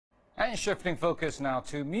And shifting focus now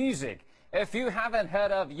to music. If you haven't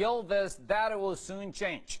heard of Ylvis, that will soon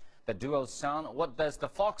change. The duo's song, What Does the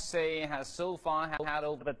Fox Say, has so far had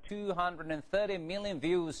over 230 million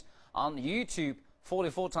views on YouTube,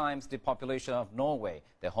 44 times the population of Norway,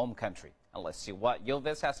 their home country. And let's see what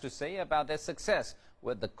Ylvis has to say about their success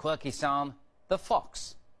with the quirky song, The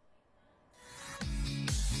Fox.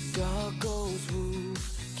 Dog goes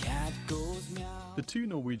woof, cat goes meow. The two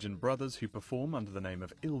Norwegian brothers who perform under the name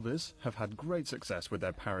of Ylvis have had great success with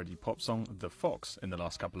their parody pop song The Fox in the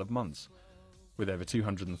last couple of months. With over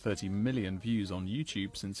 230 million views on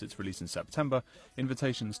YouTube since its release in September,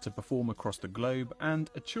 invitations to perform across the globe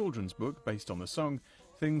and a children's book based on the song,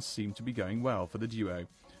 things seem to be going well for the duo.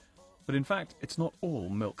 But in fact, it's not all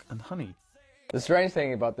milk and honey. The strange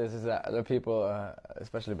thing about this is that the people,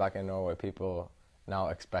 especially back in Norway, people now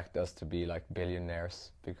expect us to be like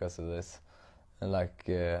billionaires because of this, and like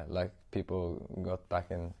people got back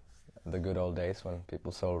in the good old days when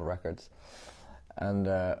people sold records. And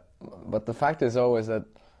but the fact is always that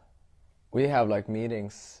we have like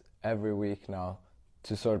meetings every week now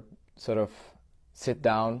to sort of sit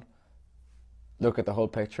down, look at the whole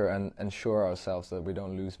picture, and ensure ourselves that we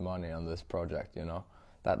don't lose money on this project. You know,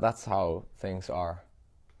 that's how things are.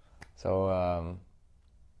 So.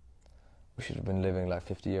 We should have been living like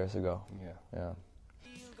 50 years ago. Yeah.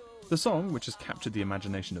 The song, which has captured the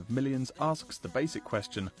imagination of millions, asks the basic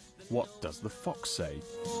question, what does the fox say?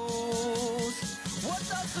 What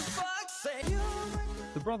does the fox say?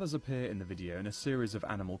 The brothers appear in the video in a series of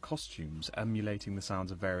animal costumes, emulating the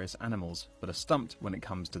sounds of various animals, but are stumped when it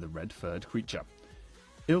comes to the red-furred creature.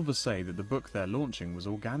 Ylvis say that the book they're launching was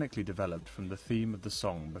organically developed from the theme of the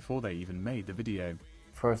song before they even made the video.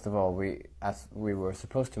 First of all, as we were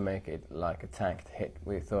supposed to make it like a tanked hit,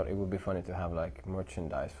 we thought it would be funny to have like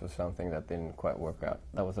merchandise for something that didn't quite work out.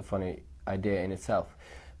 That was a funny idea in itself,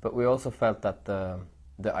 but we also felt that the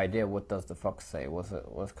idea "What Does the Fox Say" was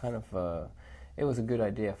kind of it was a good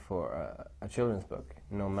idea for a children's book,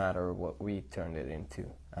 no matter what we turned it into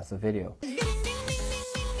as a video.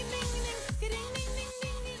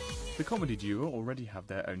 The comedy duo already have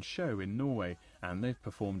their own show in Norway, and they've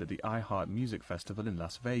performed at the iHeart Music Festival in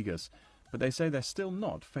Las Vegas, but they say they're still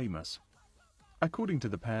not famous. According to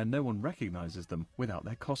the pair, no one recognises them without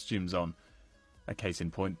their costumes on. A case in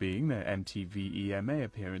point being their MTV EMA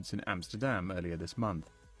appearance in Amsterdam earlier this month.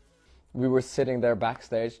 We were sitting there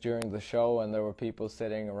backstage during the show, and there were people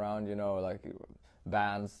sitting around, you know, like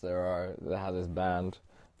bands. They had this band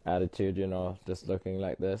attitude, you know, just looking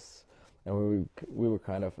like this. And we were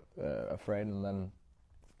kind of afraid, and then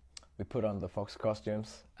we put on the fox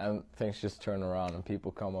costumes, and things just turn around, and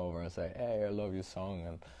people come over and say, "Hey, I love your song."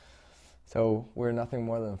 And so we're nothing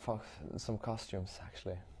more than some costumes,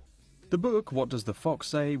 actually. The book, What Does the Fox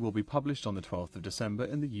Say, will be published on the 12th of December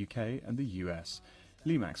in the UK and the US.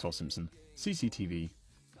 Lee Maxwell Simpson, CCTV.